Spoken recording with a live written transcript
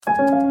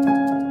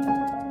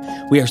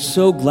We are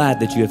so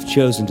glad that you have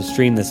chosen to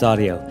stream this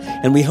audio,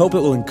 and we hope it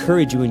will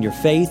encourage you in your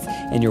faith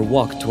and your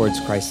walk towards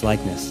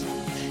Christ-likeness.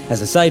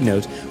 As a side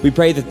note, we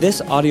pray that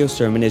this audio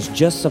sermon is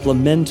just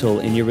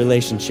supplemental in your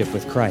relationship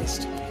with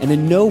Christ, and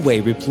in no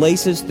way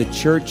replaces the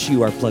church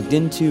you are plugged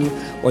into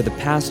or the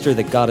pastor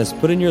that God has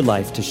put in your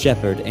life to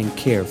shepherd and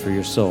care for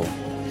your soul.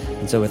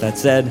 And so with that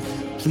said,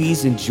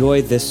 please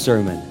enjoy this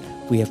sermon.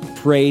 We have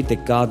prayed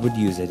that God would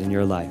use it in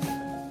your life.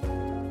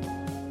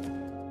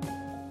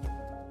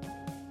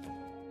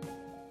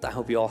 I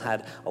hope you all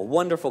had a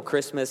wonderful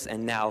Christmas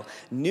and now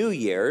New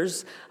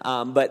Year's,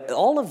 but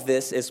all of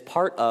this is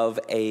part of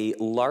a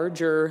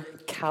larger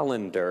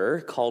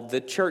calendar called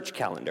the church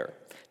calendar.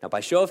 Now,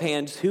 by show of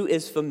hands, who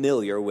is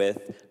familiar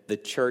with the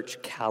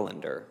church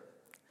calendar?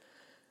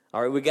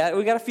 All right, we got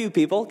a few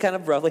people, kind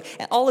of roughly,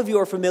 and all of you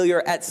are familiar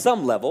at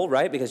some level,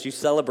 right? Because you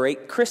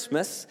celebrate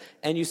Christmas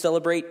and you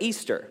celebrate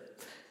Easter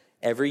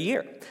every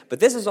year. But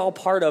this is all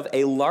part of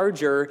a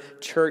larger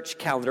church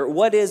calendar.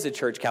 What is a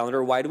church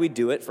calendar? Why do we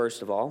do it,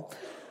 first of all?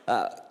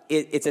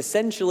 It's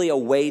essentially a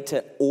way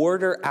to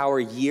order our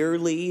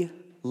yearly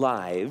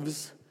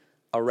lives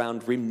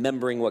around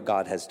remembering what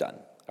God has done,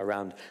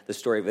 around the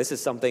story. This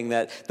is something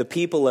that the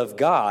people of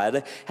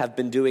God have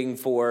been doing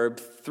for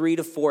 3,000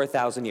 to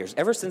 4,000 years.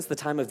 Ever since the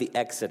time of the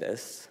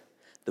Exodus,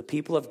 the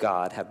people of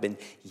God have been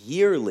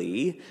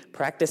yearly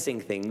practicing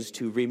things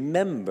to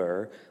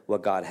remember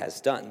what God has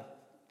done.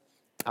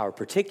 Our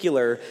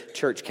particular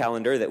church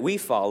calendar that we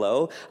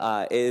follow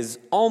is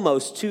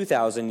almost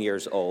 2,000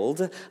 years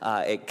old.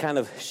 It kind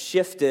of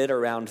shifted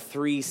around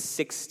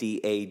 360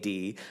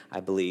 AD,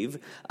 I believe,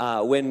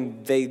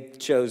 when they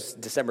chose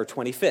December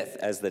 25th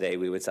as the day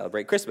we would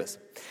celebrate Christmas.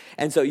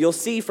 And so you'll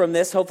see from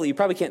this, hopefully you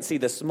probably can't see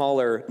the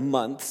smaller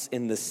months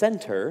in the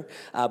center,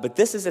 but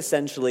this is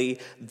essentially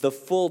the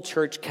full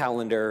church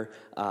calendar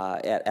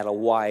at a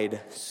wide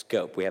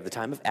scope. We have the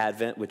time of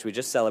Advent, which we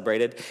just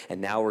celebrated,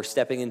 and now we're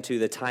stepping into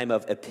the time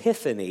of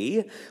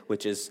Epiphany,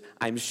 which is,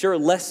 I'm sure,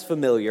 less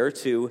familiar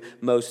to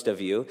most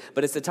of you,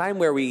 but it's a time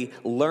where we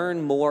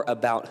learn more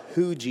about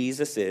who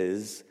Jesus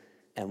is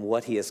and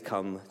what he has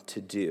come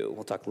to do.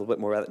 We'll talk a little bit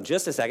more about it in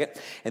just a second.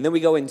 And then we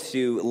go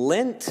into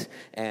Lent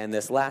and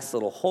this last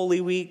little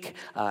Holy Week,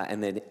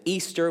 and then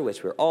Easter,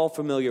 which we're all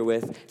familiar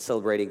with,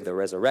 celebrating the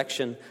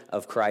resurrection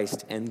of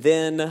Christ, and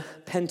then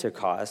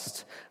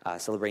Pentecost,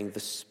 celebrating the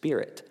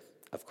Spirit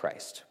of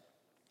Christ.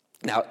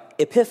 Now,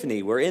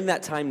 Epiphany, we're in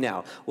that time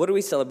now. What are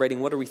we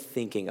celebrating? What are we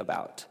thinking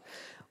about?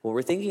 Well,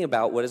 we're thinking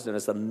about what is known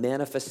as the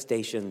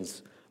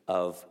manifestations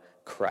of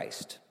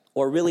Christ,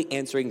 or really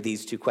answering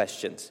these two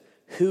questions.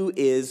 Who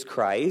is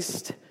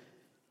Christ,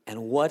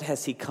 and what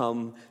has he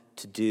come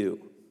to do?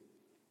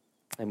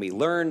 And we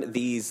learn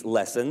these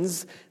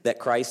lessons that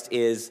Christ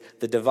is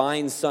the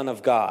divine Son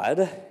of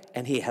God,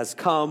 and he has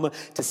come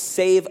to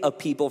save a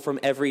people from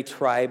every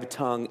tribe,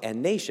 tongue,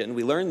 and nation.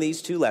 We learn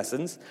these two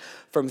lessons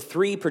from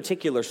three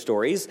particular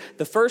stories.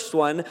 The first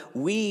one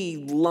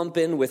we lump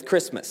in with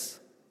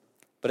Christmas,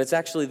 but it's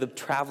actually the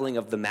traveling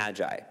of the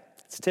Magi.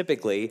 It's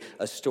typically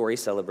a story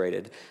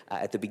celebrated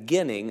at the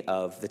beginning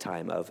of the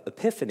time of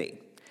Epiphany,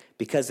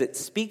 because it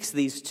speaks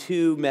these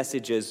two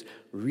messages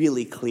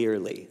really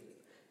clearly.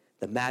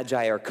 The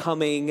Magi are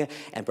coming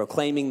and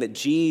proclaiming that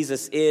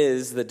Jesus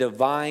is the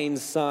divine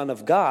Son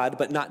of God,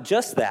 but not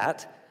just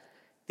that.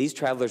 These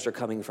travelers are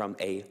coming from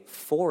a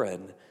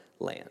foreign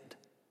land,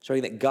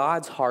 showing that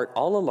God's heart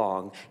all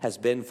along has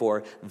been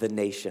for the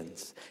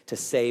nations, to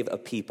save a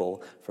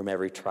people from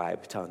every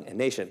tribe, tongue, and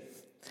nation.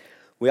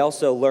 We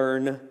also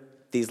learn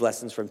these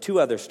lessons from two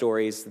other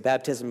stories, the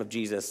baptism of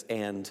Jesus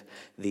and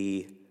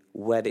the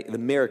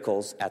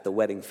miracles at the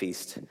wedding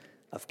feast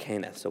of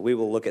Cana. So we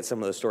will look at some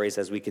of those stories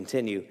as we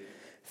continue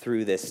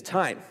through this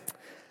time.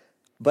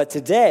 But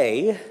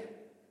today,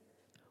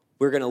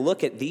 we're going to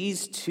look at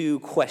these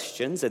two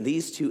questions and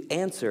these two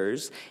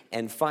answers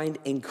and find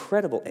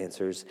incredible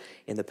answers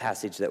in the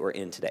passage that we're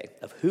in today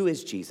of who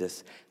is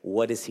Jesus,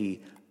 what is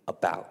he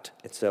about.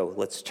 And so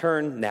let's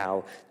turn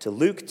now to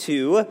Luke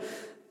 2,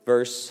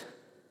 verse,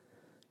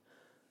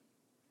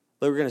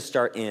 we're going to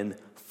start in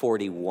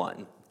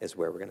 41 is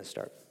where we're going to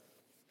start.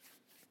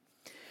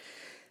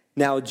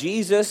 Now,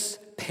 Jesus'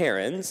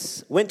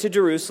 parents went to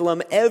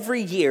Jerusalem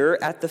every year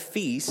at the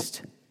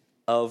feast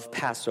of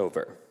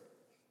Passover.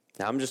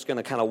 Now, I'm just going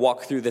to kind of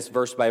walk through this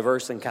verse by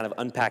verse and kind of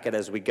unpack it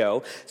as we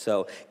go.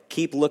 So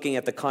keep looking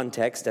at the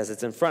context as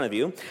it's in front of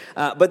you.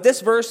 But this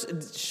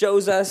verse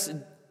shows us,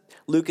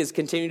 Luke is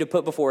continuing to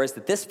put before us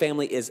that this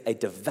family is a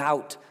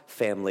devout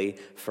family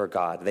for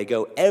God. They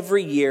go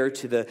every year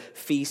to the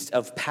Feast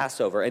of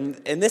Passover. And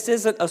this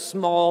isn't a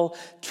small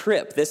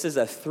trip. This is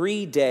a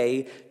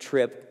 3-day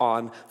trip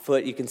on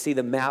foot. You can see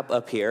the map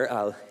up here.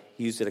 I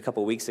used it a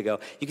couple weeks ago.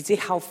 You can see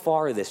how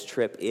far this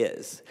trip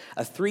is.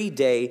 A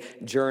 3-day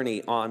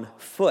journey on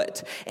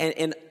foot.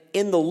 And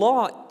in the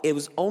law, it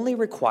was only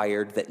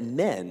required that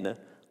men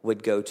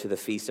would go to the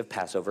Feast of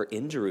Passover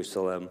in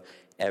Jerusalem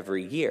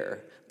every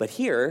year. But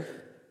here,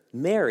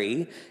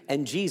 Mary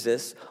and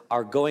Jesus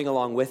are going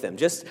along with him.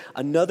 Just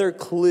another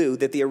clue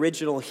that the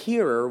original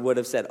hearer would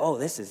have said, oh,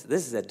 this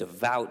is a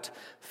devout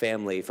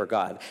family for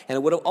God. And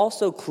it would have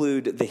also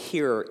clued the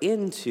hearer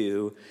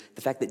into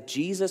the fact that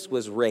Jesus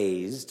was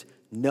raised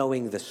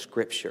knowing the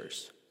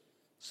scriptures.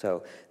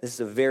 So this is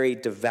a very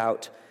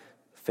devout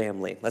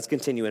family. Let's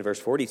continue in verse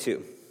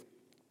 42.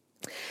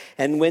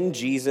 And when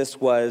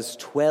Jesus was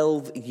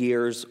 12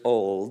 years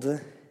old,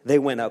 they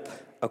went up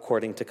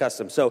according to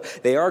custom. So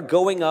they are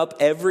going up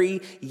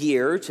every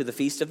year to the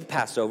Feast of the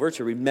Passover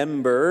to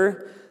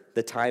remember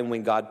the time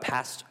when God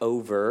passed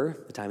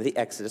over, the time of the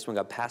Exodus, when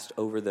God passed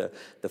over the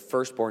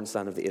firstborn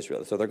son of the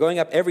Israel. So they're going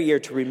up every year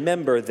to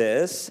remember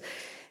this.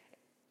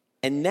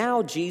 And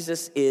now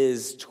Jesus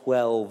is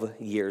 12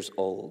 years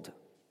old.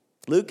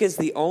 Luke is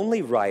the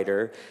only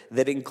writer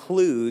that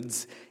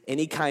includes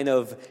any kind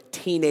of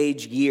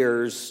teenage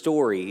years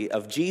story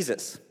of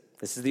Jesus.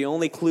 This is the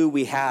only clue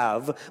we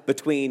have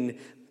between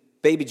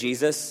baby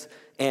Jesus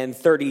and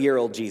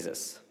 30-year-old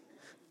Jesus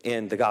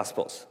in the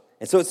Gospels.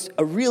 And so it's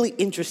a really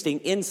interesting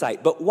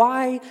insight. But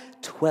why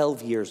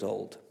 12 years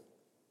old?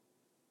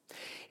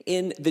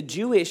 In the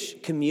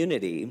Jewish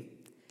community,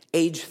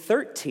 age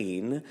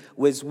 13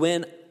 was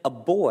when a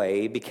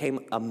boy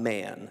became a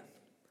man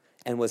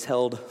and was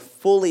held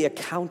fully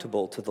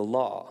accountable to the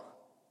law.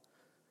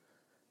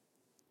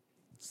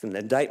 It's an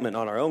indictment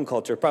on our own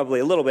culture, probably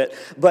a little bit.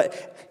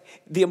 But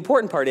the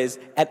important part is,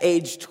 at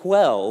age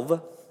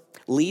 12,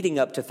 leading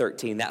up to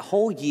 13, that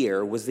whole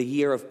year was the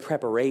year of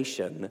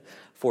preparation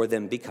for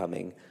them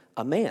becoming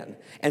a man.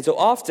 And so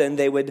often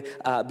they would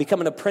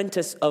become an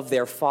apprentice of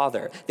their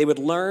father. They would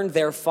learn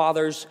their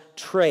father's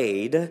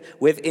trade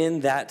within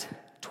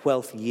that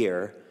 12th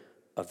year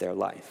of their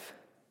life.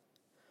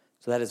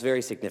 So that is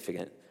very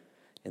significant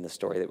in the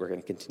story that we're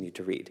going to continue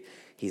to read.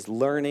 He's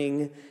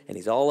learning, and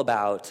he's all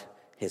about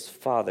his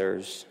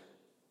father's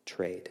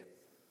trade.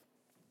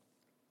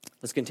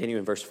 Let's continue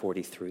in verse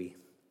 43.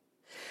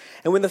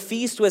 And when the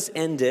feast was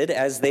ended,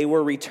 as they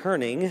were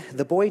returning,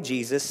 the boy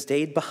Jesus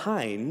stayed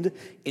behind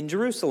in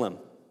Jerusalem.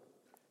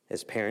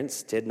 His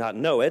parents did not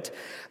know it,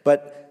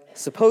 but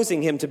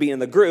supposing him to be in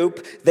the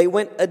group, they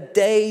went a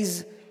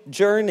day's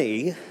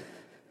journey.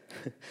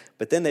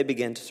 But then they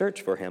began to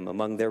search for him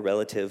among their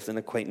relatives and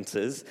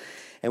acquaintances.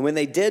 And when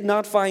they did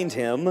not find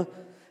him,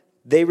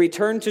 they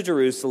returned to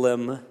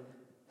Jerusalem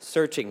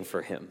searching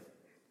for him.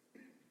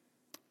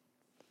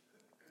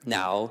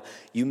 Now,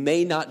 you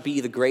may not be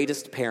the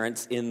greatest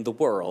parents in the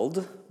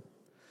world,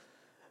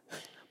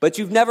 but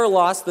you've never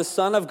lost the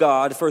Son of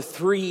God for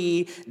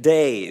 3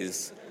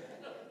 days,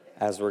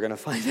 as we're going to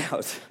find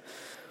out.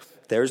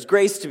 There's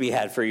grace to be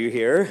had for you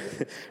here.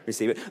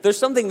 Receive it. There's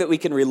something that we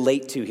can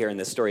relate to here in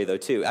this story, though,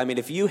 too. I mean,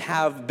 if you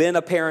have been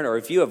a parent or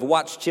if you have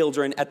watched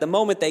children, at the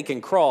moment they can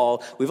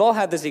crawl, we've all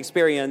had this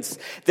experience.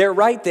 They're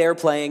right there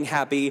playing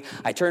happy.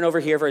 I turn over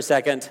here for a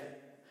second.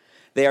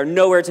 They are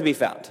nowhere to be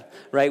found,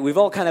 right?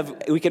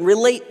 We can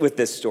relate with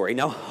this story.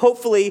 Now,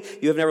 hopefully,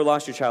 you have never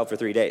lost your child for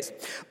 3 days.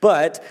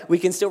 But we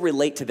can still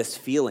relate to this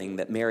feeling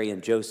that Mary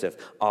and Joseph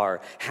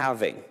are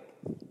having.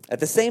 At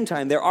the same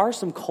time, there are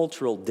some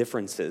cultural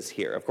differences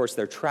here. Of course,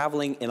 they're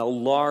traveling in a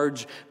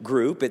large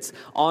group. It's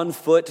on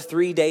foot,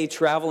 3-day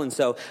travel. And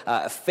so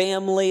a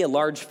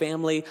large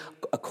family,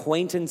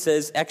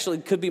 acquaintances, actually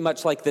could be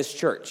much like this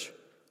church,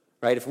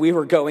 right?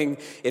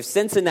 If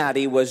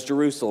Cincinnati was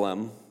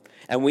Jerusalem,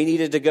 and we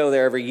needed to go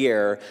there every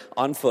year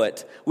on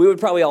foot, we would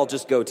probably all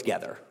just go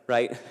together,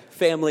 right?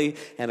 Family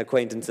and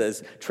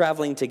acquaintances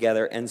traveling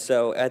together. And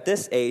so at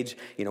this age,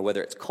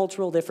 whether it's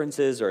cultural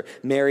differences or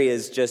Mary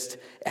has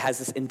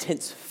this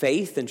intense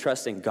faith and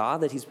trust in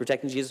God that he's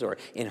protecting Jesus, or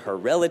in her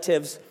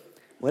relatives,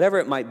 whatever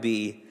it might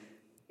be,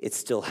 it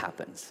still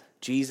happens.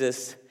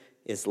 Jesus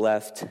is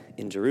left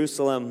in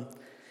Jerusalem.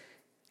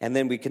 And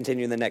then we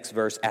continue in the next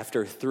verse.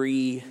 After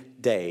 3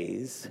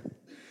 days,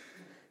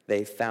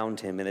 they found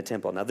him in the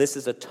temple. Now, this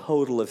is a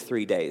total of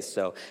 3 days.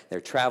 So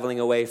they're traveling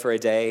away for a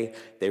day.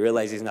 They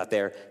realize he's not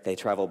there. They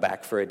travel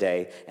back for a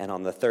day. And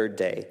on the 3rd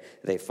day,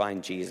 they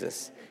find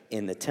Jesus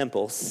in the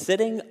temple,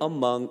 sitting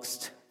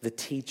amongst the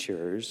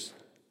teachers,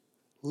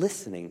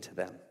 listening to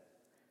them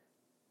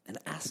and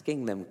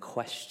asking them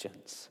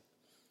questions.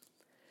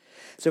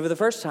 So for the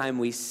first time,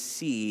 we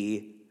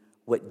see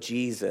what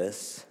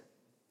Jesus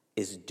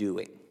is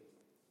doing,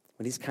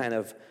 what he's kind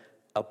of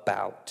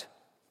about.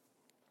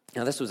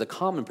 Now, this was a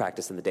common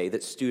practice in the day,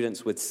 that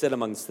students would sit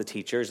amongst the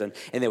teachers and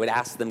they would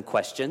ask them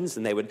questions,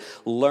 and they would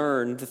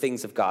learn the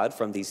things of God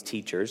from these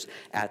teachers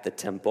at the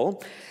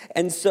temple.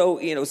 And so,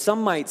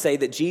 some might say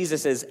that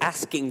Jesus is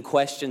asking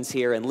questions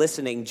here and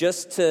listening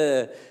just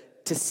to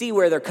see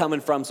where they're coming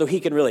from so he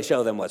can really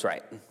show them what's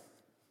right.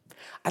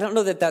 I don't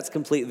know that that's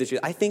completely the truth.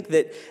 I think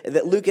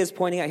that Luke is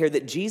pointing out here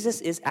that Jesus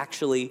is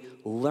actually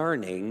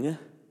learning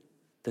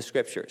the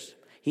scriptures.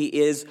 He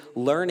is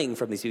learning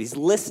from these people. He's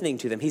listening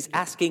to them. He's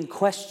asking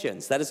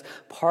questions. That is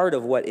part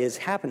of what is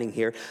happening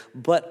here.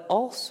 But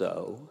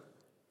also,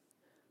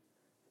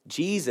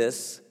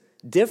 Jesus,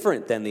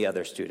 different than the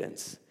other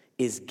students,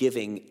 is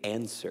giving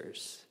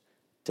answers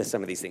to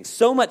some of these things.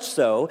 So much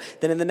so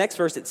that in the next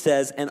verse it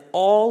says, and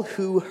all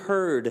who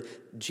heard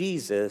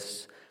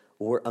Jesus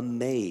were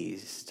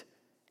amazed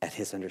at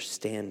his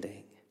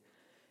understanding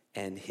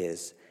and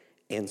his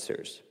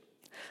answers.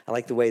 I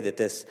like the way that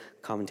this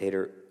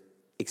commentator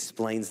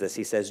explains this.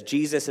 He says,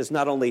 Jesus is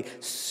not only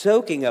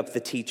soaking up the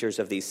teachers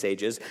of these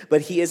sages,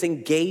 but he is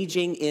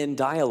engaging in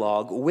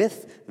dialogue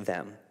with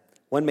them.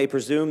 One may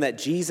presume that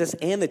Jesus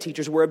and the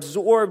teachers were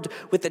absorbed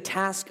with the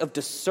task of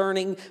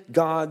discerning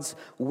God's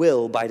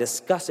will by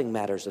discussing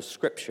matters of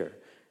Scripture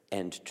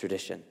and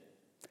tradition.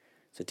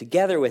 So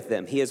together with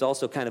them, he is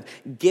also kind of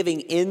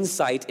giving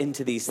insight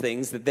into these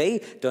things that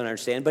they don't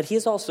understand, but he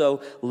is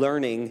also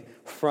learning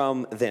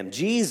from them.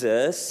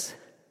 Jesus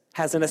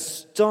has an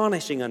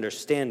astonishing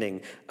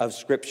understanding of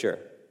Scripture,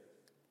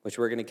 which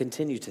we're going to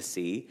continue to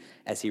see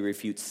as he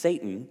refutes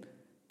Satan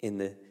in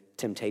the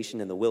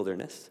temptation in the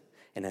wilderness,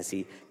 and as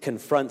he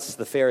confronts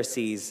the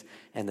Pharisees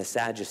and the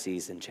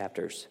Sadducees in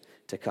chapters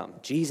to come.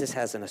 Jesus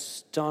has an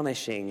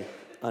astonishing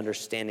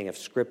understanding of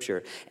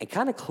Scripture and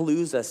kind of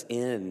clues us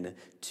in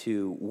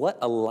to what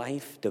a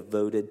life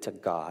devoted to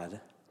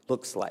God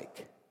looks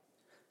like.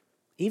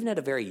 Even at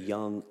a very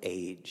young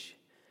age,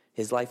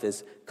 his life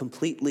is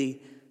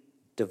completely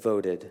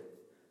devoted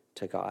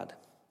to God.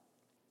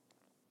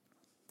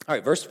 All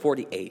right, verse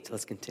 48,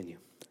 let's continue.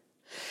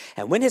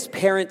 And when his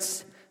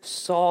parents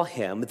saw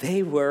him,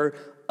 they were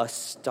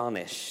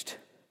astonished.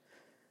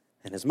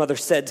 And his mother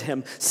said to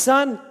him,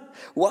 "Son,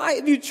 why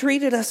have you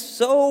treated us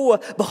so?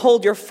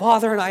 Behold, your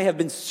father and I have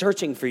been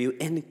searching for you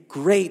in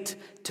great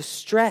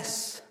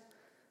distress."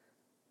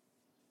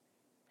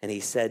 And he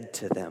said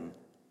to them,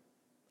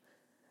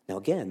 now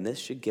again, this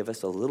should give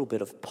us a little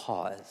bit of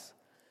pause.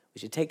 We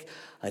should take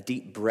a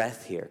deep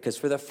breath here, because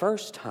for the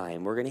first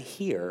time, we're going to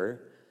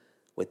hear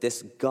what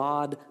this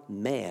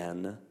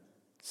God-man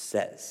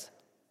says.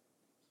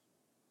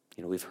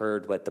 You know, we've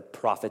heard what the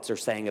prophets are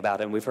saying about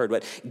him. We've heard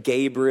what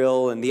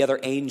Gabriel and the other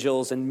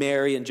angels and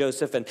Mary and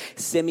Joseph and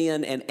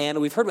Simeon and Anna,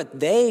 we've heard what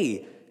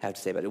they have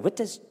to say about it. What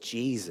does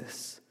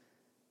Jesus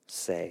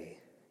say,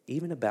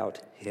 even about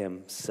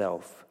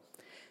himself?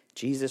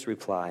 Jesus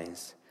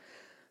replies,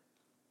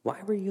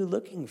 "Why were you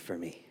looking for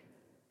me?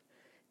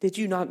 Did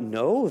you not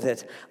know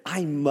that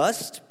I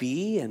must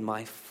be in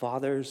my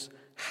Father's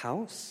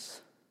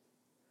house?"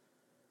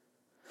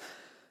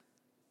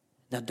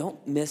 Now,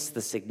 don't miss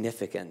the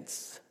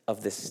significance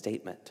of this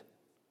statement.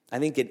 I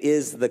think it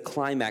is the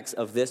climax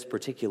of this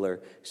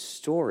particular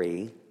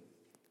story.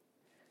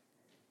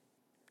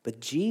 But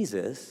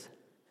Jesus,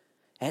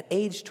 at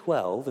age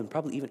 12, and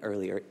probably even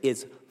earlier,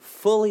 is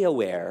fully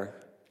aware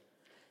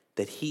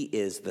that he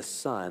is the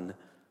Son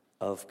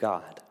of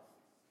God.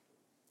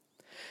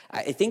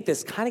 I think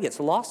this kind of gets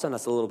lost on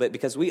us a little bit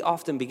because we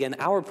often begin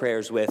our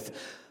prayers with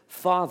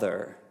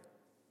Father.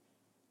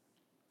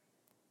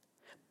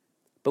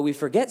 But we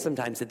forget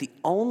sometimes that the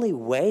only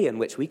way in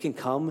which we can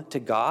come to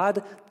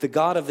God, the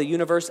God of the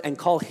universe, and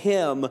call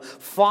him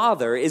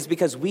Father is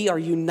because we are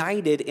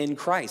united in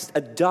Christ,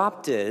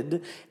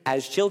 adopted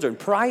as children.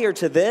 Prior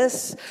to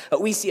this,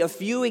 we see a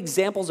few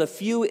examples, a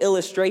few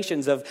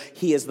illustrations of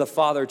he is the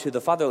father to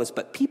the fatherless,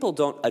 but people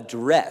don't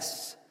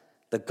address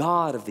the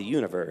God of the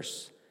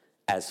universe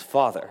as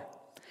Father.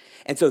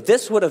 And so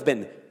this would have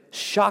been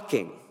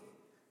shocking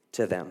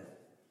to them.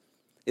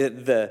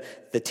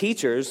 The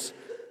teachers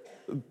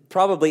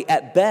probably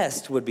at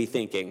best would be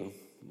thinking,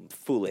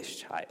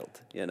 foolish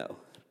child,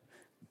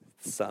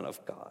 Son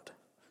of God.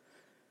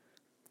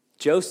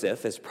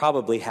 Joseph is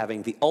probably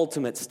having the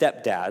ultimate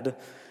stepdad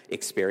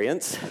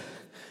experience.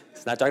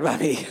 It's not talking about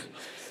me.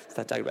 It's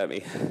not talking about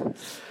me.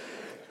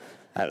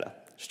 I don't know.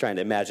 Just trying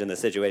to imagine the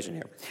situation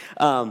here.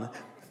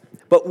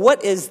 But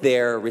what is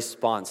their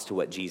response to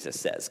what Jesus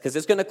says? Because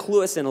it's going to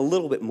clue us in a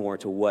little bit more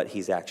to what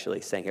he's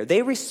actually saying here.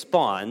 They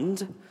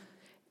respond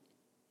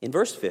in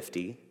verse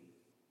 50,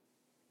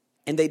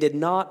 and they did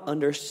not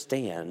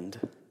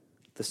understand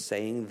the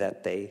saying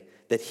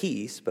that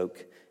he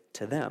spoke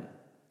to them.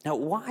 Now,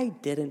 why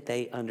didn't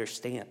they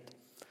understand?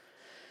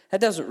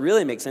 That doesn't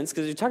really make sense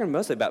because you're talking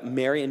mostly about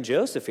Mary and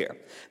Joseph here.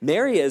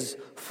 Mary is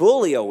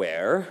fully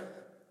aware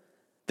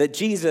that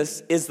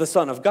Jesus is the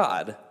Son of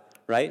God,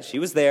 right? She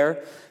was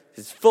there.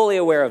 She's fully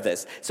aware of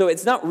this. So it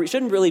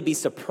shouldn't really be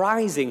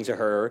surprising to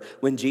her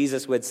when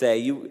Jesus would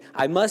say,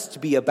 I must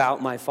be about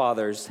my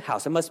Father's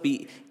house. I must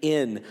be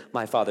in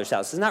my Father's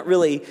house. It's not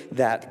really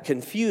that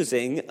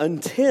confusing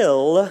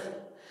until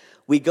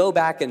we go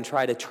back and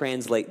try to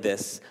translate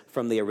this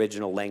from the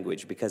original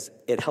language because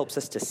it helps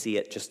us to see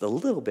it just a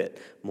little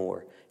bit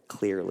more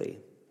clearly.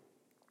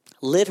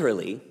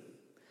 Literally,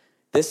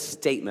 this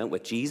statement,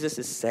 what Jesus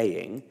is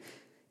saying,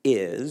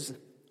 is,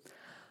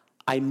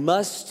 I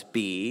must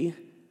be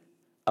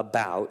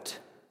about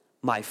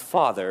my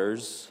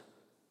Father's.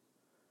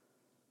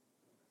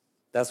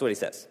 That's what he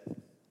says.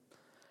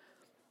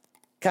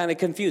 Kind of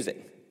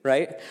confusing,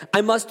 right?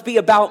 I must be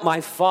about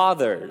my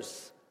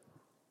Father's.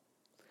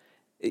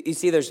 You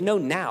see, there's no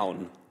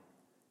noun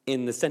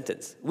in the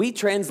sentence. We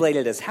translate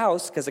it as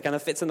house because it kind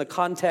of fits in the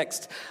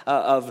context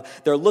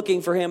of they're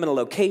looking for him in a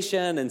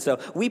location, and so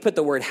we put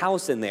the word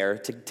house in there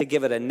to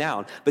give it a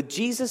noun. But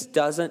Jesus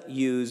doesn't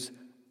use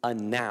a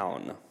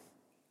noun.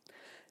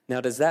 Now,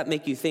 does that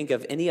make you think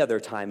of any other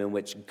time in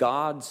which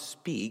God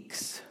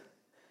speaks?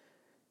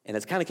 And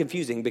it's kind of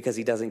confusing because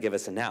he doesn't give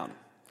us a noun.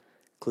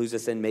 Clues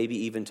us in maybe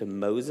even to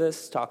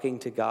Moses talking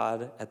to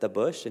God at the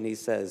bush, and he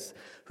says,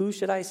 "Who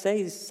should I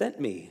say sent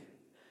me?"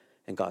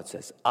 And God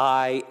says,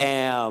 "I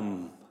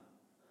am."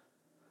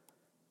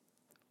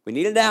 We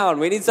need a noun.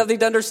 We need something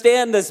to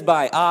understand this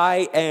by.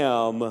 I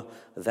am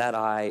that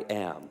I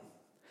am.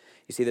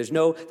 You see, there's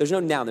no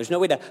noun. There's no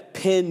way to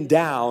pin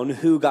down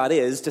who God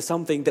is to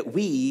something that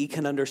we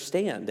can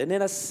understand. And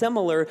in a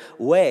similar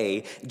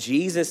way,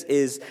 Jesus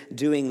is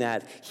doing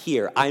that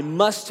here. I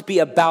must be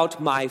about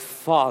my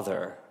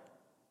Father.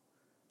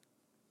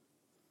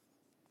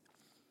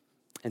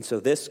 And so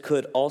this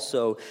could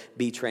also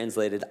be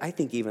translated, I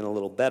think even a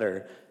little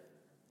better,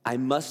 I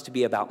must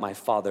be about my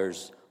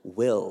Father's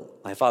will,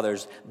 my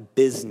Father's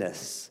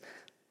business.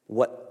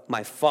 What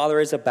my Father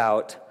is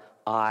about,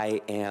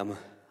 I am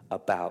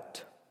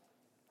about.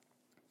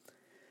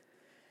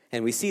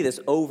 And we see this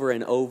over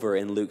and over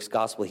in Luke's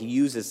gospel. He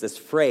uses this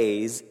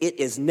phrase, "It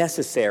is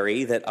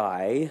necessary that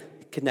I,"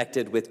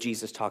 connected with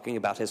Jesus talking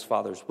about his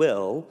Father's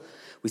will.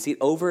 We see it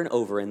over and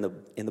over in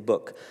the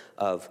book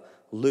of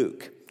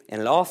Luke. And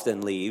it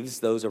often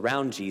leaves those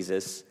around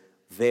Jesus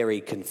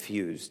very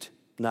confused,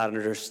 not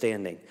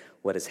understanding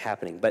what is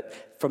happening.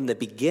 But from the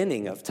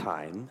beginning of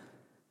time,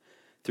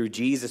 through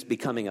Jesus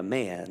becoming a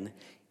man,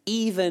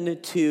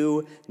 even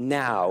to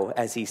now,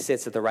 as he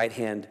sits at the right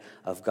hand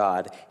of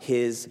God,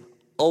 his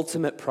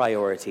ultimate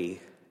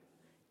priority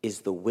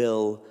is the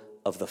will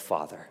of the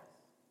Father.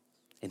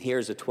 And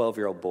here's a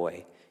 12-year-old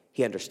boy.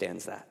 He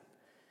understands that.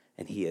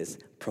 And he is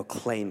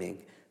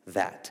proclaiming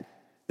that.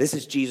 This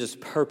is Jesus'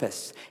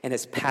 purpose and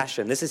his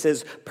passion. This is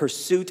his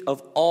pursuit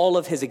of all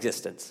of his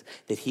existence,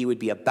 that he would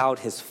be about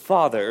his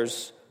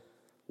Father's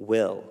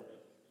will.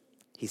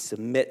 He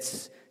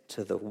submits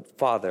to the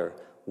Father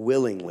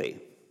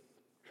willingly.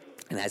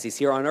 And as he's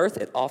here on earth,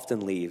 it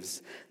often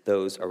leaves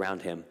those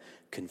around him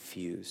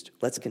confused.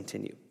 Let's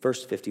continue.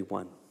 Verse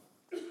 51.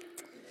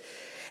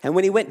 And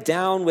when he went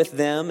down with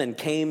them and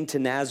came to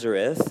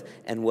Nazareth,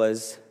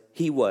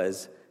 he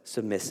was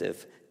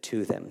submissive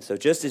to them. So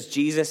just as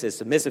Jesus is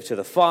submissive to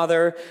the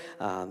Father,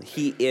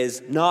 he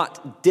is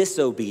not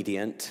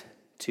disobedient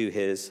to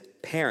his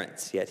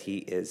parents, yet he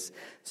is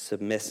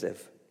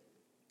submissive.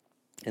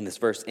 And this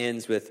verse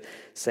ends with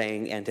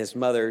saying, "And his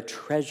mother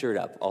treasured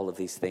up all of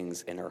these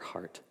things in her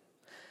heart."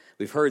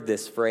 We've heard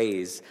this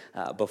phrase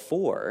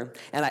before,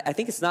 and I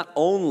think it's not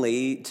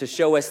only to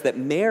show us that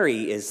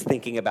Mary is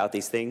thinking about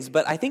these things,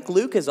 but I think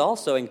Luke is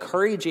also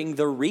encouraging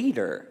the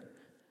reader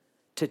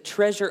to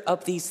treasure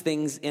up these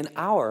things in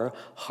our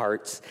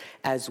hearts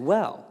as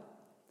well.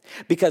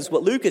 Because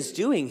what Luke is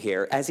doing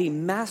here, as he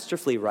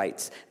masterfully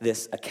writes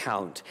this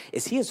account,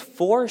 is he is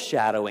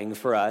foreshadowing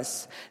for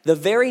us the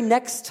very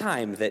next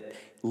time that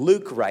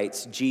Luke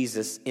writes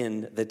Jesus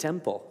in the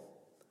temple.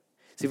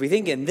 See, if we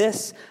think in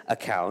this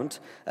account,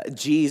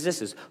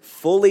 Jesus is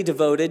fully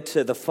devoted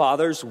to the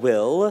Father's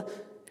will.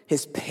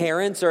 His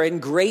parents are in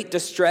great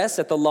distress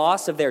at the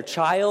loss of their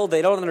child.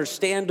 They don't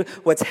understand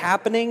what's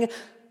happening.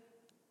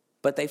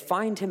 But they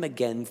find him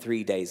again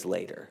 3 days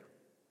later.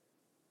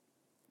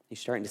 You're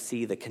starting to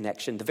see the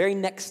connection. The very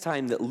next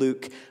time that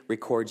Luke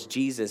records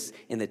Jesus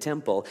in the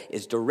temple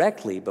is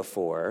directly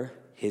before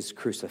his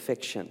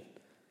crucifixion,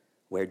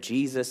 where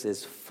Jesus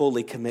is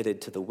fully committed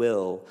to the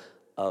will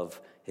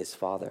of his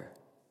Father.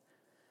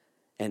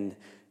 And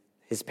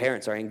his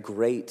parents are in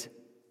great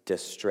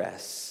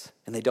distress,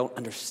 and they don't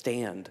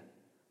understand.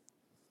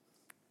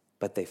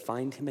 But they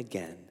find him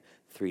again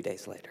 3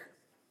 days later.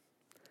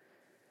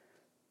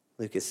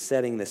 Luke is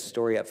setting this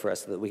story up for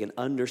us so that we can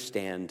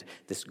understand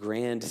this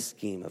grand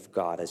scheme of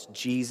God as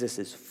Jesus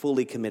is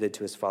fully committed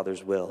to his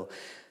Father's will.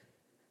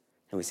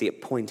 And we see it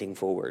pointing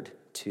forward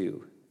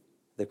to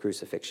the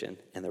crucifixion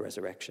and the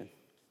resurrection.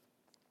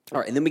 All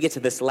right, and then we get to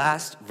this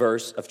last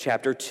verse of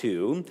chapter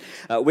 2,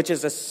 which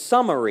is a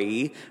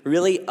summary,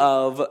 really,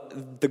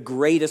 of the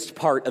greatest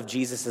part of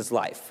Jesus'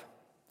 life.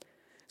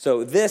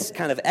 So this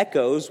kind of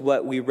echoes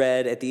what we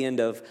read at the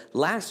end of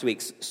last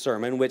week's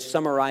sermon, which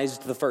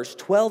summarized the first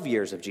 12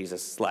 years of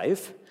Jesus'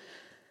 life.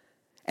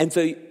 And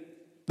so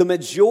the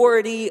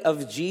majority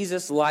of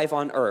Jesus' life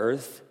on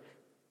earth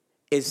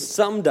is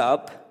summed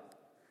up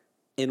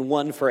in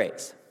one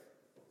phrase.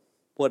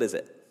 What is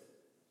it?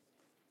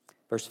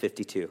 Verse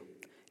 52.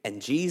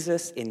 And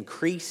Jesus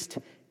increased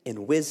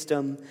in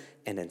wisdom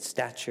and in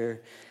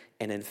stature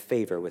and in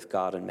favor with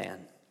God and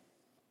man.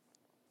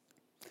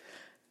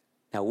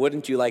 Now,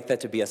 wouldn't you like that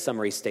to be a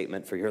summary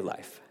statement for your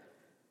life?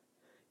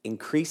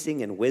 Increasing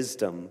in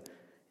wisdom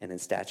and in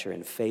stature,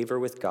 in favor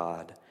with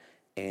God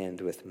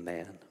and with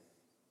man.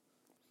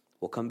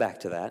 We'll come back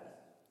to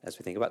that as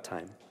we think about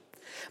time.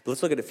 But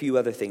let's look at a few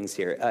other things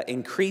here.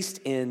 Increased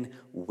in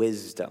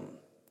wisdom.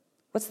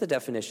 What's the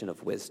definition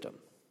of wisdom?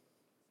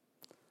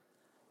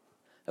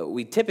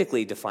 We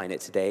typically define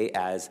it today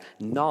as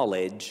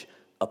knowledge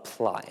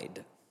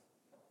applied.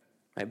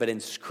 Right? But in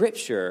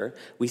Scripture,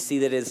 we see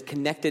that it is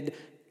connected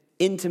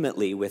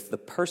intimately with the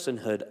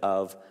personhood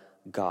of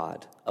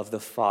God, of the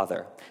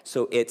Father.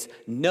 So it's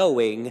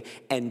knowing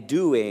and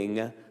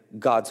doing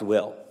God's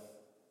will.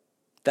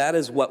 That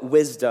is what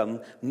wisdom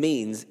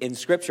means in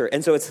Scripture.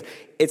 And so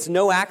it's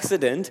no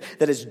accident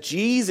that as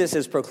Jesus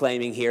is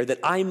proclaiming here that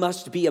I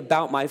must be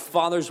about my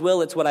Father's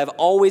will. It's what I've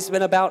always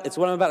been about. It's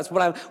what I'm about. It's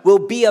what I will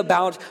be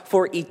about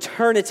for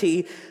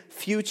eternity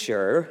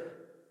future.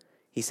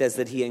 He says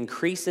that he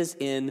increases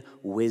in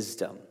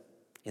wisdom,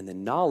 in the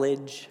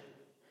knowledge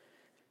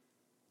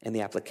and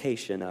the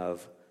application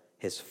of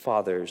his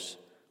Father's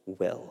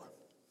will.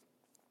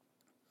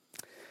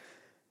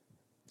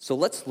 So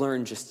let's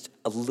learn just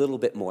a little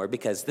bit more,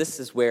 because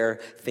this is where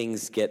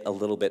things get a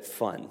little bit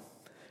fun.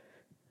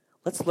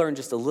 Let's learn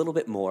just a little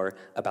bit more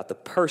about the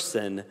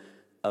person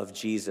of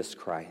Jesus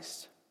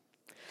Christ.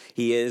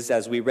 He is,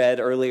 as we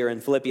read earlier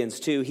in Philippians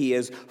 2, he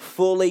is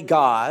fully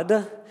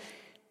God,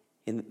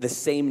 in the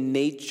same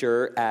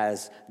nature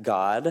as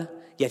God,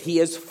 yet he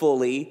is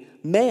fully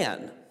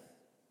man.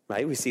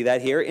 Right? We see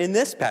that here in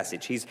this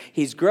passage.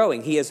 He's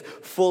growing. He is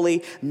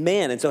fully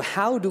man. And so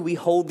how do we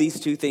hold these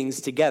two things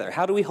together?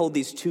 How do we hold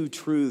these two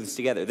truths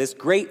together? This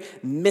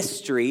great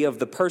mystery of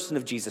the person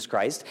of Jesus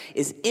Christ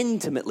is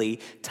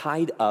intimately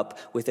tied up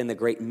within the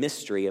great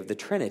mystery of the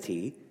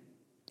Trinity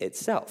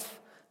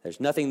itself. There's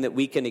nothing that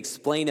we can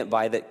explain it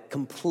by that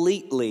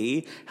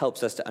completely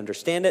helps us to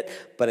understand it,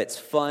 but it's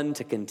fun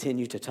to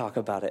continue to talk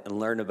about it and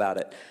learn about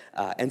it.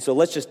 And so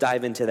let's just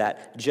dive into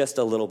that just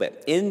a little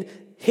bit. In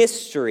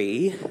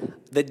history,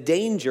 the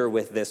danger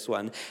with this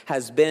one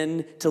has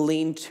been to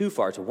lean too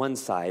far to one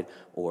side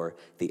or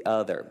the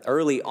other.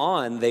 Early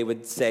on, they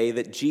would say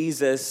that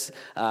Jesus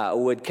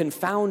would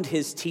confound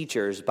his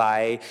teachers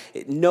by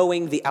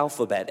knowing the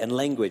alphabet and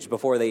language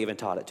before they even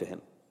taught it to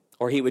him.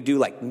 Or he would do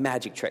like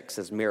magic tricks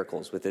as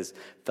miracles with his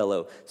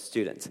fellow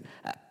students.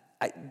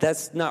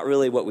 That's not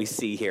really what we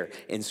see here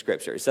in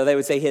Scripture. So they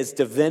would say his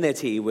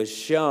divinity was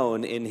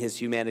shown in his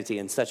humanity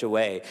in such a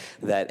way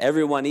that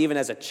everyone, even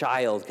as a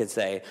child, could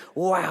say,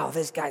 wow,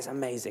 this guy's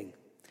amazing.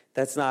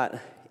 That's not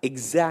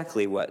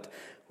exactly what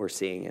we're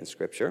seeing in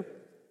Scripture.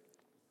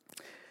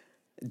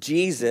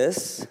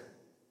 Jesus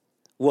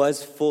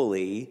was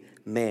fully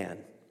man.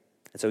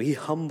 And so he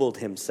humbled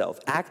himself,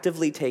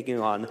 actively taking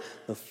on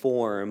the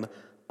form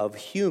of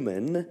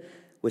human,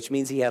 which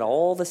means he had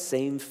all the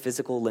same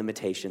physical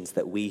limitations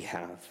that we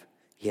have.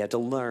 He had to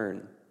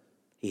learn.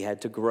 He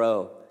had to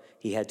grow.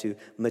 He had to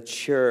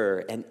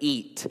mature and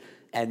eat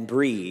and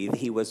breathe.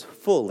 He was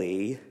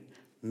fully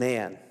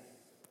man.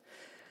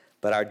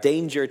 But our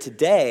danger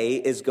today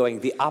is going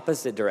the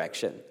opposite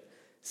direction,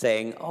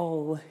 saying,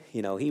 oh,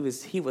 he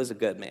was a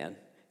good man.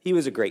 He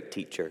was a great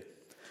teacher,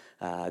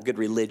 a good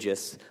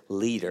religious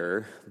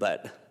leader,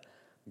 but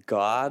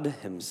God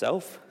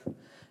himself,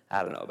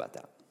 I don't know about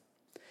that.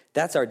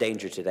 That's our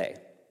danger today.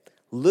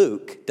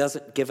 Luke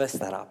doesn't give us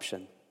that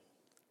option.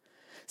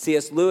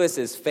 C.S. Lewis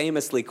is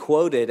famously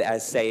quoted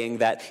as saying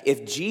that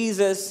if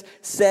Jesus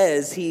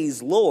says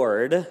he's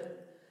Lord,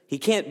 he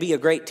can't be a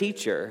great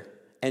teacher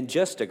and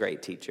just a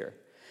great teacher.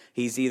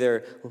 He's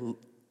either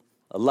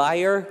a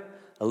liar,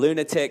 a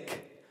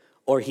lunatic,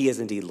 or he is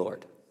indeed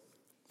Lord.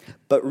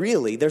 But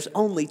really, there's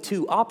only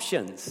two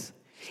options.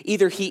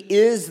 Either he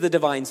is the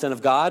divine Son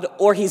of God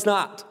or he's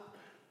not.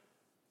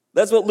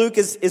 That's what Luke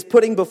is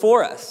putting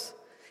before us.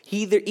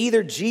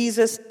 Either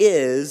Jesus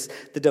is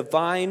the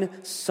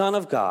divine Son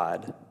of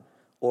God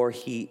or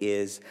he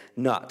is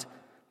not.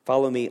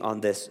 Follow me on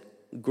this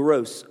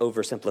gross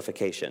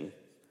oversimplification.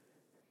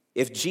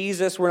 If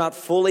Jesus were not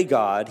fully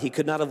God, he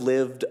could not have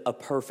lived a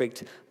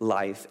perfect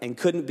life and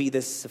couldn't be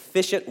the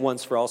sufficient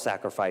once-for-all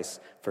sacrifice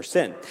for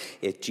sin.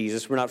 If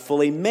Jesus were not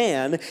fully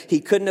man, he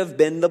couldn't have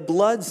been the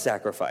blood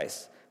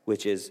sacrifice,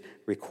 which is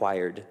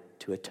required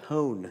to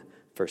atone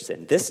for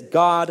sin. This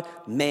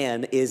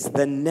God-man is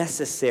the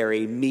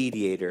necessary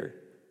mediator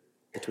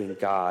between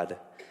God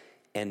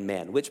and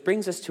man, which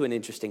brings us to an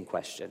interesting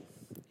question.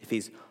 If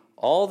he's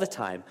all the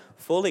time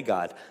fully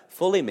God,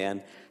 fully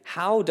man,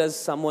 how does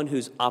someone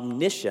who's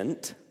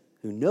omniscient,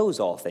 who knows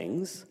all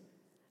things,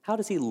 how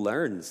does he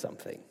learn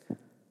something?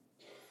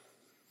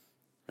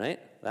 Right?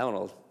 That one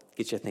will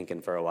get you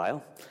thinking for a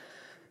while.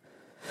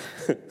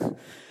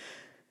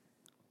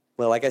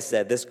 Well, like I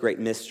said, this great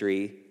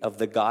mystery of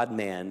the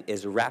God-man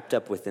is wrapped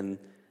up within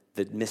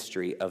the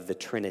mystery of the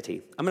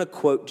Trinity. I'm going to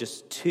quote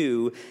just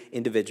two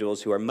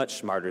individuals who are much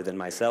smarter than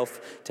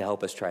myself to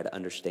help us try to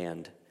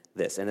understand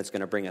this, and it's going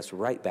to bring us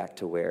right back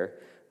to where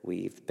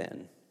we've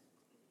been.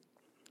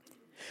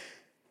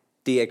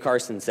 D.A.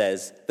 Carson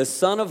says, "The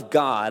Son of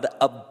God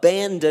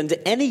abandoned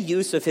any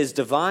use of his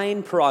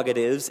divine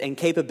prerogatives and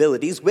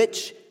capabilities,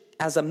 which,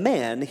 as a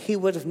man, he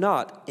would have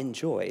not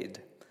enjoyed,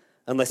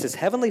 unless his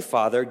heavenly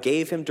Father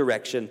gave him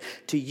direction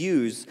to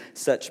use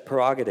such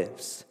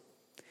prerogatives.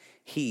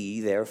 He,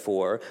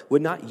 therefore,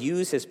 would not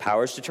use his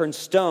powers to turn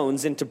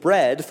stones into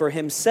bread for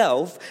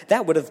himself.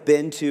 That would have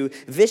been to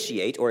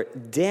vitiate or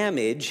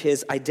damage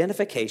his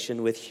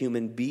identification with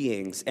human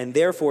beings, and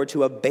therefore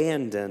to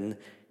abandon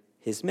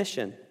his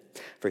mission.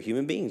 For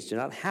human beings do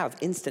not have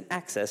instant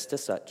access to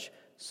such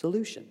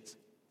solutions.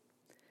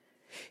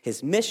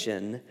 His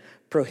mission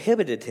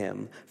prohibited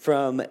him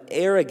from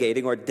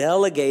arrogating or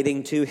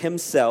delegating to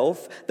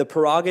himself the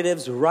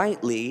prerogatives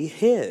rightly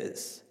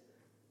his.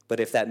 But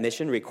if that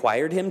mission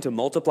required him to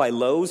multiply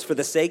loaves for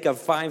the sake of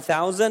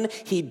 5,000,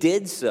 he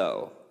did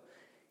so.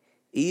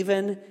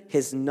 Even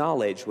his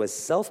knowledge was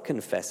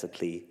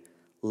self-confessedly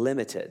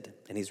limited.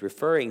 And he's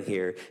referring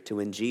here to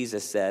when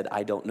Jesus said,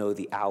 "I don't know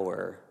the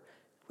hour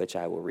which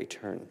I will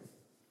return."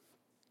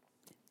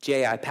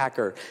 J.I.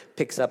 Packer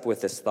picks up with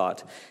this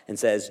thought and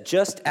says,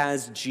 just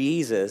as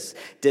Jesus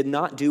did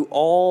not do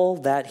all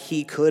that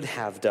he could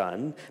have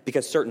done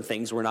because certain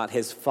things were not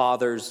his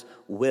Father's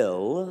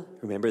will,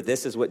 remember,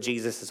 this is what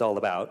Jesus is all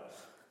about,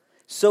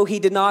 so he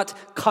did not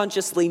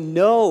consciously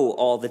know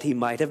all that he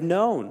might have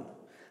known,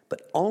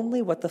 but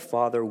only what the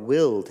Father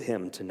willed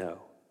him to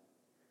know.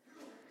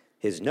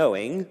 His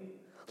knowing,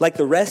 like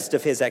the rest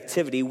of his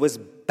activity, was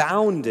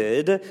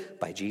bounded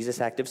by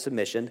Jesus' act of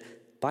submission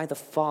by the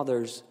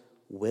Father's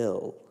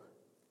will.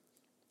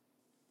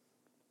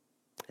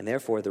 And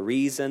therefore, the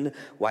reason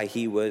why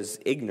he was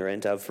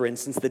ignorant of, for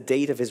instance, the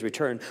date of his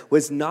return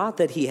was not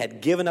that he had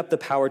given up the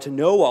power to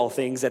know all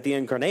things at the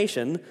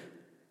incarnation,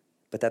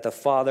 but that the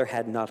Father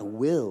had not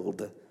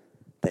willed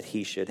that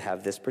he should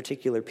have this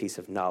particular piece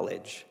of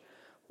knowledge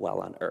while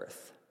on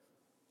earth.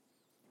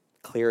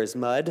 Clear as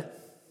mud.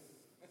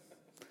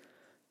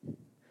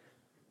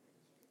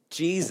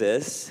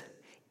 Jesus,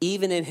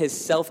 even in his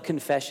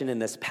self-confession in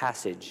this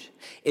passage,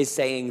 is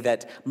saying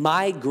that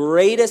my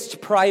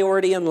greatest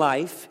priority in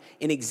life,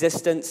 in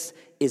existence,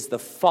 is the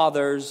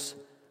Father's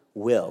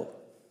will.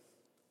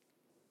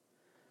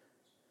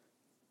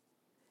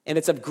 And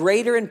it's of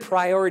greater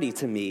priority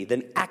to me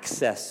than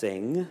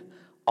accessing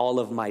all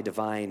of my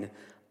divine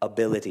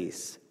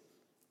abilities.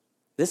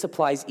 This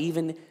applies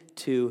even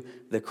to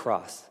the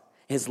cross.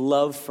 His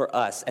love for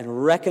us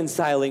and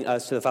reconciling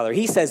us to the Father.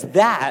 He says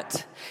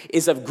that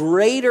is of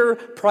greater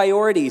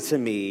priority to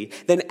me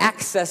than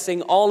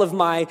accessing all of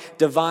my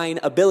divine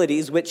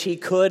abilities, which he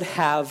could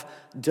have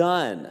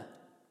done.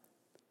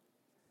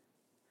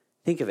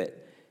 Think of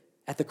it,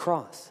 at the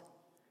cross.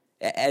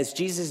 As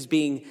Jesus is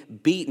being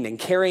beaten and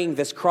carrying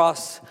this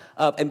cross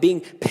up and being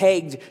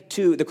pegged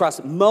to the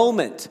cross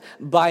moment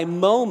by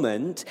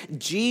moment,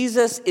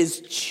 Jesus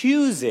is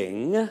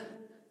choosing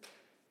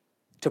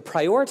to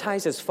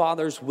prioritize his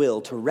Father's will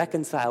to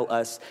reconcile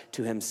us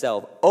to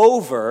himself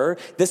over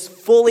this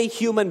fully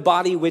human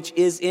body which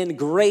is in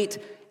great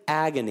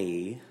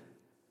agony.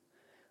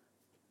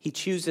 He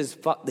chooses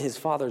his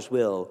Father's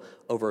will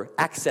over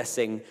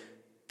accessing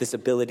this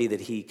ability that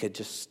he could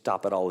just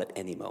stop it all at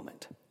any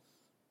moment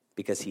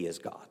because he is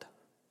God.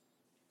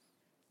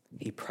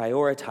 He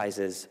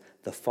prioritizes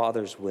the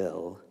Father's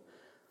will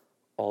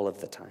all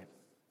of the time.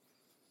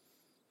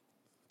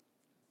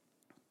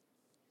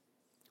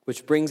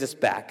 Which brings us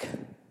back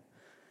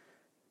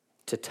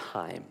to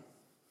time.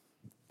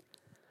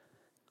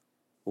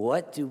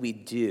 What do we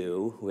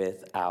do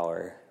with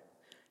our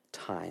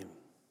time?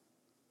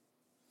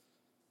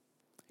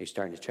 Are you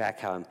starting to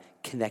track how I'm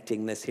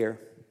connecting this here?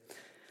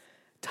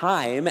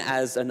 Time,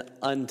 as an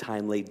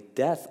untimely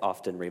death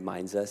often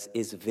reminds us,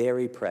 is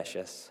very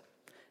precious.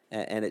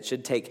 And it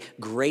should take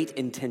great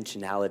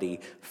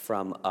intentionality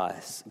from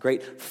us,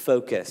 great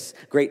focus,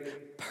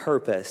 great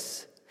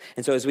purpose.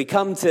 And so as we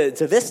come to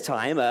this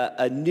time,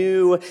 a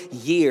new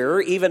year,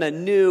 even a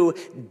new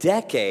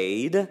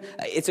decade,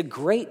 it's a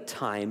great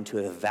time to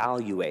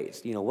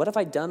evaluate. You know, what have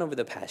I done over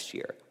the past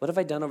year? What have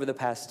I done over the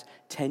past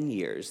 10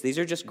 years? These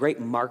are just great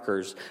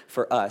markers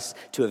for us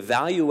to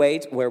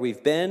evaluate where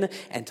we've been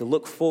and to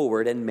look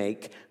forward and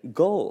make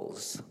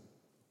goals.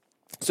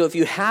 So if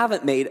you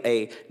haven't made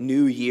a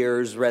New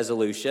Year's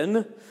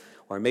resolution,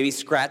 or maybe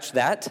scratch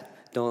that,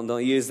 Don't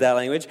use that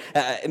language.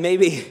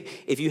 Maybe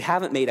if you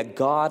haven't made a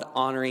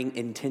God-honoring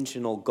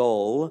intentional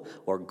goal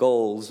or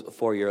goals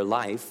for your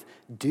life,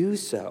 do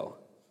so.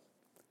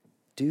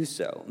 Do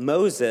so.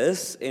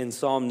 Moses in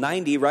Psalm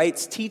 90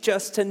 writes, "Teach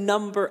us to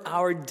number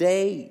our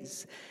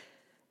days,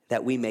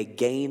 that we may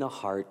gain a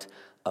heart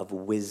of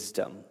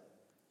wisdom."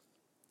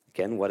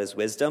 Again, what is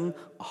wisdom?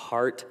 A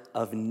heart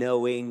of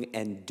knowing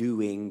and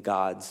doing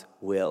God's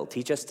will.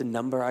 Teach us to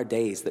number our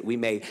days, that we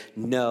may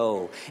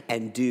know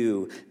and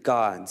do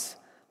God's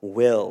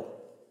will.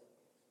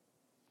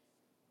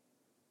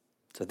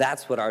 So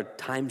that's what our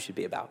time should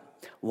be about.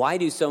 Why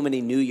do so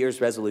many New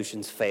Year's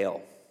resolutions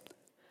fail?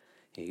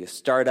 You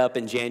start up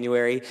in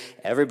January,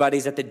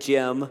 everybody's at the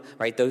gym,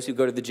 right? Those who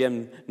go to the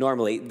gym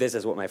normally, this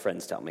is what my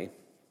friends tell me.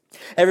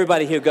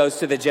 Everybody who goes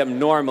to the gym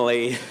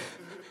normally,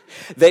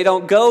 they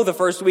don't go the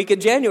first week of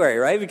January,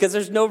 right? Because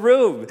there's no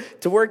room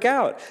to work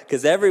out,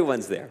 because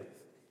everyone's there.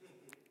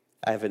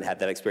 I haven't had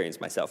that experience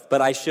myself,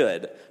 but I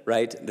should,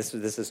 right? This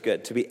is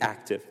good, to be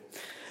active.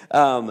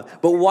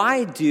 But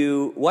why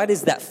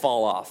does that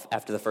fall off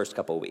after the first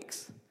couple of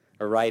weeks?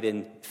 Or right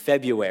in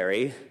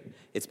February,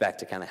 it's back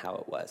to kind of how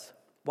it was.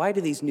 Why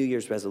do these New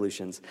Year's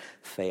resolutions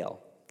fail?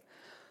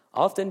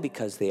 Often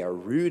because they are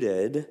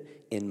rooted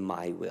in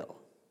my will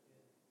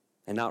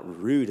and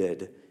not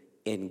rooted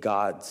in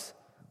God's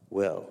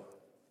will.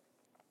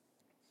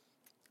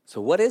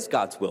 So what is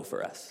God's will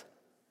for us?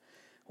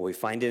 Well, we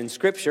find it in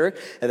Scripture,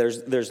 and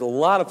there's a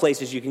lot of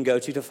places you can go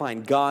to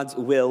find God's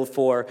will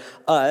for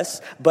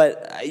us,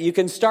 but you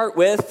can start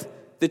with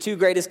the two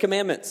greatest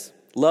commandments.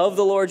 Love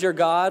the Lord your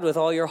God with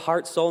all your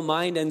heart, soul,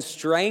 mind, and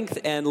strength,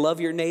 and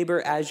love your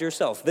neighbor as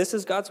yourself. This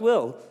is God's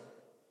will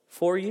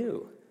for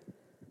you.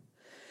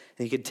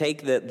 And you can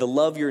take the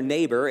love your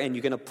neighbor and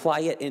you can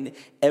apply it in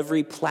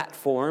every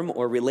platform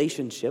or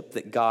relationship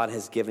that God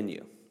has given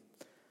you.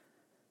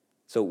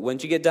 So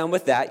once you get done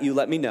with that, you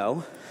let me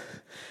know.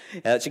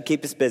 That should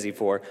keep us busy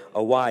for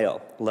a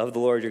while. Love the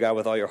Lord your God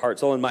with all your heart,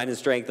 soul, and mind and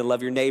strength, and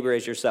love your neighbor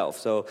as yourself.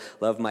 So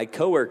love my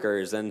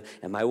coworkers and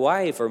my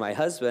wife or my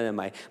husband and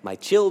my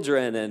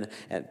children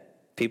and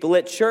people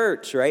at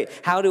church, right?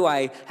 How do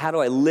I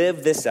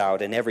live this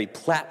out in every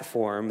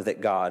platform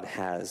that God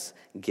has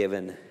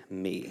given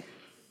me?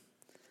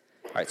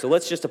 All right, so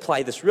let's just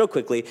apply this real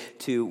quickly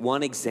to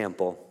one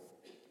example,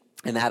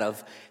 and that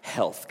of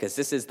health, because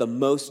this is the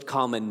most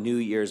common New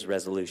Year's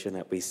resolution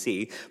that we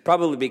see,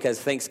 probably because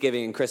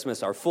Thanksgiving and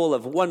Christmas are full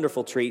of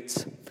wonderful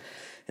treats,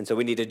 and so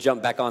we need to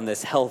jump back on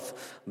this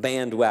health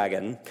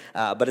bandwagon,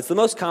 but it's the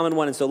most common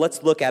one, and so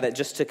let's look at it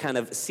just to kind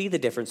of see the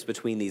difference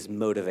between these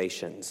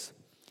motivations.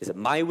 Is it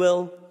my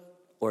will,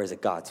 or is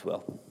it God's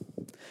will?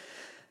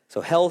 So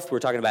health, we're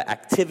talking about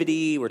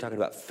activity, we're talking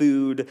about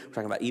food, we're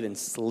talking about even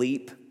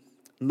sleep.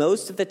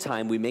 Most of the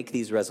time, we make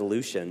these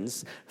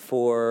resolutions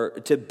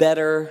to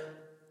better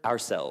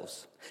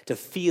ourselves, to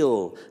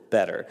feel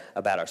better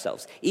about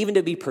ourselves, even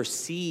to be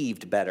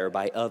perceived better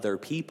by other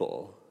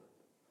people,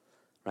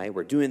 right?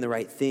 We're doing the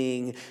right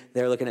thing.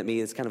 They're looking at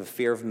me. It's kind of a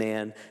fear of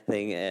man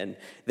thing, and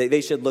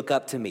they should look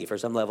up to me for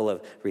some level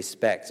of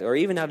respect, or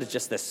even out of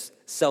just this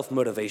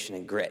self-motivation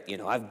and grit.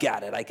 I've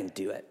got it. I can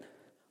do it.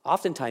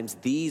 Oftentimes,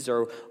 these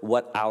are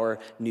what our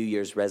New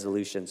Year's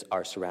resolutions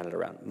are surrounded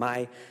around.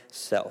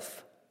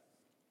 Myself.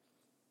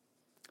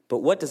 But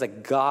what does a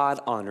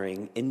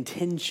God-honoring,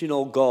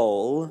 intentional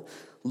goal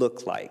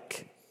look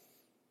like?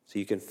 So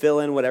you can fill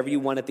in whatever you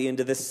want at the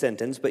end of this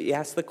sentence, but you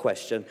ask the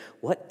question,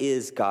 what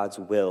is God's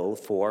will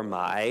for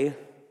my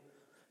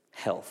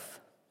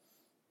health?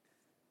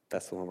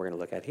 That's the one we're going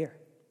to look at here.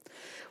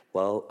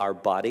 Well, our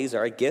bodies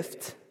are a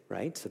gift,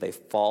 right? So they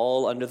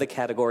fall under the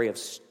category of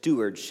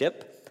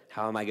stewardship.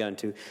 How am I going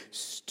to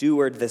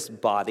steward this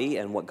body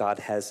and what God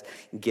has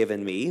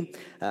given me?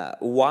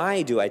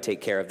 Why do I take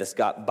care of this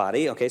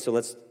body? Okay, so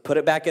let's put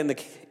it back in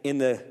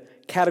the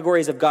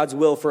categories of God's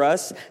will for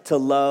us, to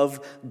love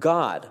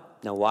God.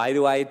 Now, why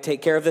do I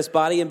take care of this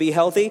body and be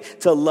healthy?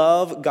 To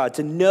love God,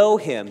 to know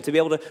Him, to be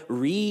able to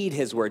read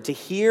His Word, to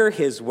hear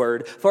His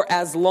Word for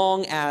as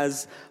long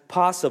as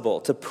possible,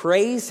 to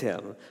praise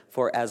Him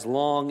for as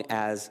long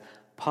as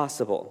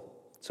possible.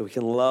 So we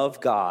can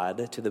love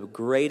God to the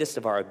greatest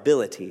of our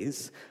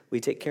abilities. We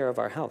take care of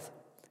our health.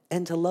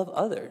 And to love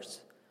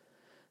others.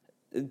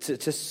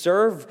 To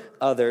serve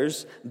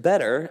others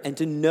better and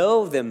to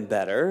know them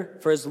better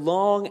for as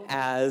long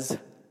as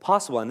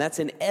possible. And that's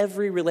in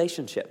every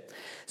relationship.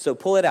 So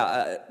pull it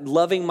out.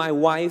 Loving my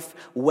wife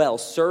well,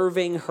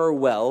 serving her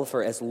well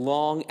for as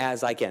long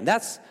as I can.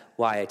 That's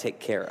why I take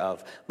care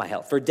of my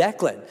health. For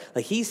Declan,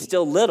 he's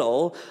still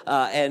little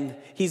and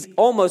he's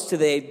almost to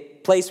the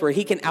place where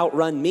he can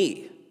outrun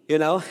me. I'm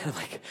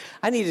like,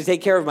 I need to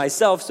take care of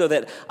myself so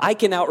that I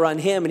can outrun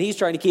him, and he's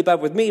trying to keep up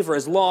with me for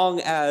as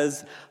long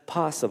as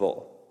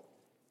possible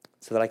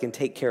so that I can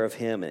take care of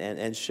him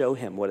and show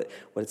him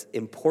what's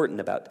important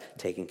about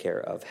taking care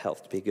of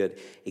health, to be a good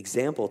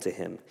example to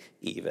him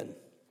even.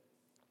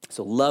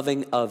 So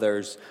loving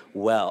others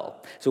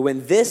well. So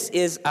when this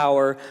is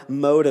our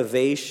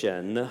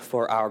motivation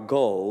for our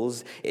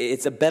goals,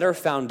 it's a better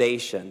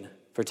foundation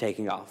for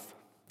taking off.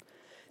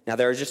 Now,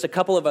 there are just a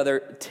couple of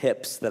other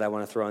tips that I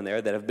want to throw in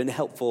there that have been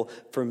helpful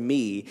for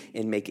me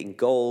in making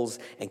goals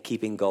and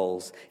keeping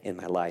goals in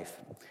my life.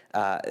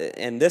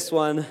 And this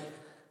one, I'm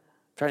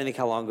trying to think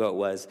how long ago it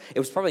was. It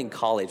was probably in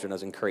college when I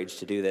was encouraged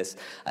to do this.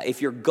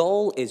 If your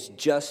goal is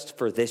just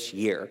for this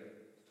year,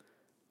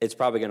 it's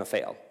probably going to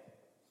fail.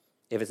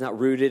 If it's not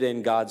rooted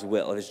in God's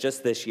will, if it's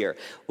just this year,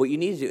 what you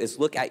need to do is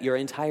look at your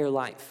entire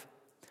life.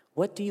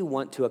 What do you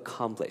want to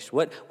accomplish?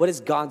 What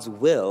is God's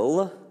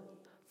will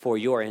for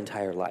your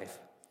entire life?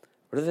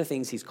 What are the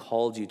things He's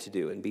called you to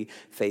do and be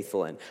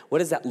faithful in? What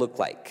does that look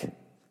like?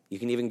 You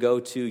can even go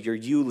to your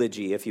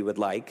eulogy if you would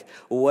like.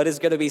 What is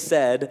going to be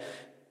said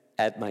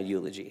at my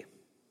eulogy?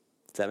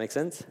 Does that make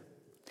sense?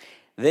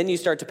 Then you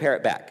start to pare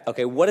it back.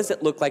 Okay, what does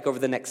it look like over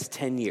the next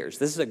 10 years?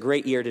 This is a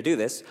great year to do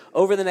this.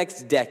 Over the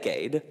next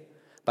decade,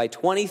 by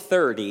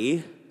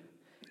 2030,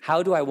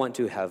 how do I want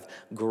to have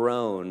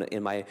grown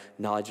in my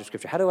knowledge of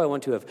Scripture? How do I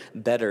want to have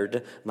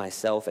bettered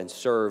myself and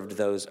served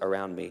those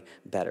around me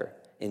better?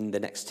 in the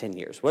next 10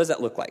 years? What does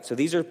that look like? So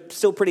these are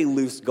still pretty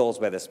loose goals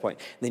by this point.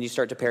 And then you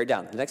start to pare it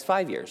down. The next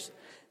 5 years.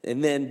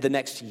 And then the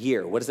next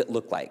year, what does it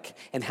look like?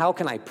 And how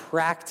can I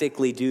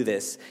practically do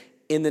this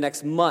in the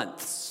next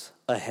months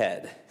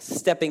ahead?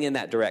 Stepping in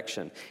that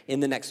direction.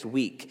 In the next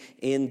week.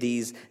 In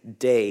these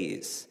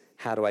days.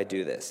 How do I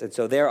do this? And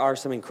so there are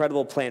some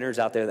incredible planners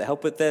out there that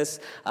help with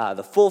this.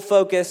 The Full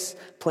Focus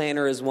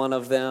Planner is one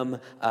of them.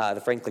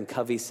 The Franklin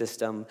Covey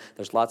system.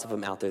 There's lots of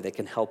them out there that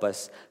can help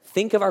us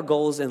think of our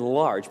goals in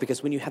large,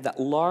 because when you have that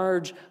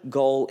large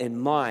goal in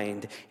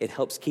mind, it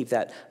helps keep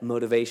that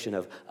motivation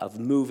of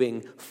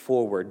moving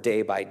forward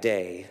day by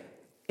day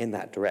in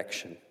that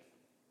direction.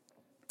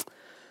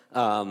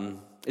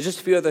 There's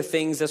just a few other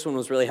things. This one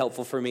was really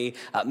helpful for me.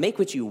 Make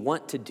what you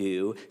want to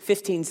do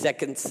 15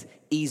 seconds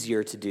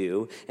easier to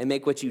do, and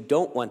make what you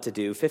don't want to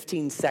do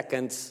 15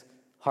 seconds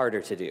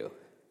harder to do.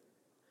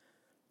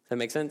 Does that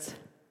make sense?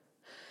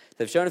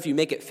 They've shown if you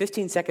make it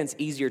 15 seconds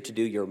easier to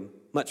do, you're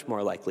much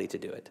more likely to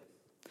do it.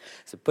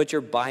 So put your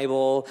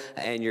Bible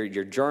and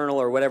your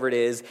journal or whatever it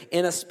is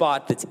in a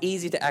spot that's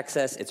easy to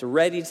access. It's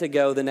ready to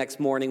go the next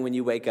morning when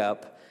you wake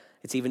up.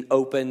 It's even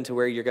open to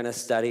where you're going to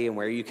study and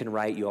where you can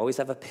write. You always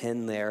have a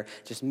pen there.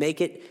 Just make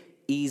it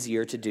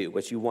easier to do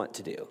what you want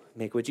to do.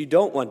 Make what you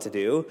don't want to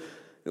do,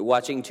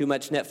 watching too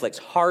much Netflix,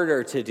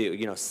 harder to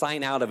do.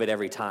 Sign out of it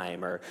every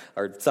time or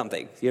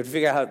something. You have to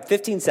figure out how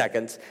 15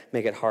 seconds,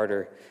 make it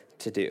harder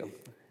to do.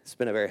 It's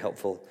been a very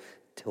helpful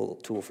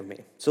tool for me.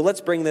 So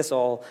let's bring this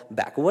all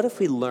back. What if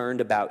we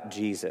learned about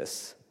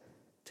Jesus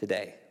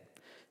today?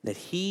 That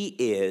he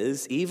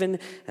is, even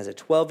as a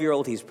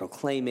 12-year-old, he's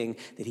proclaiming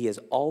that he is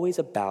always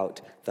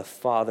about the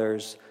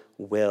Father's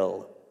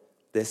will.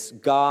 This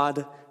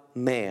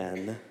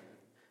God-man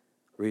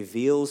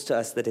reveals to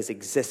us that his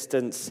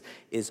existence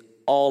is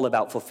all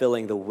about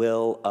fulfilling the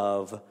will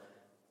of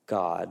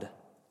God,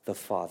 the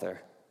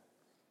Father.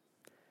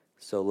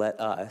 So let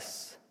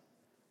us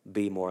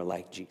be more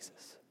like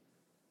Jesus.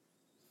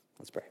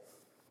 Let's pray.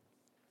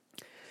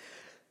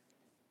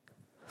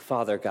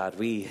 Father God,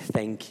 we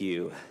thank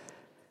you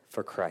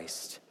for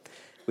Christ.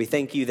 We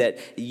thank you that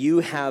you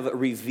have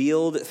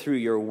revealed through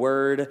your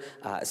word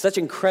such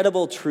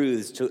incredible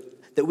truths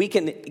that we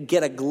can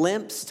get a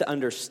glimpse to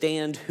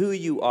understand who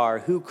you are,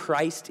 who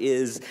Christ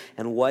is,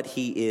 and what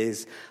he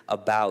is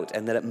about,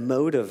 and that it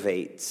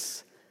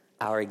motivates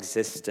our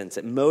existence.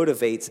 It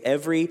motivates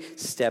every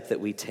step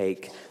that we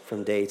take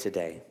from day to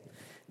day.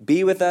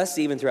 Be with us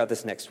even throughout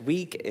this next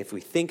week. If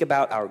we think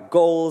about our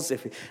goals,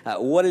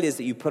 what it is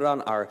that you put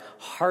on our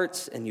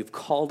hearts and you've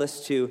called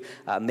us to,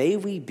 may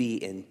we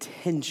be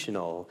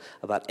intentional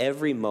about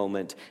every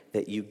moment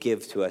that you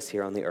give to us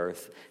here on the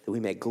earth, that we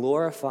may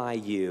glorify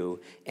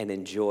you and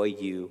enjoy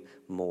you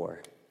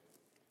more.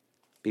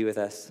 Be with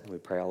us, and we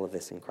pray all of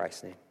this in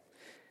Christ's name.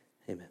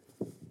 Amen.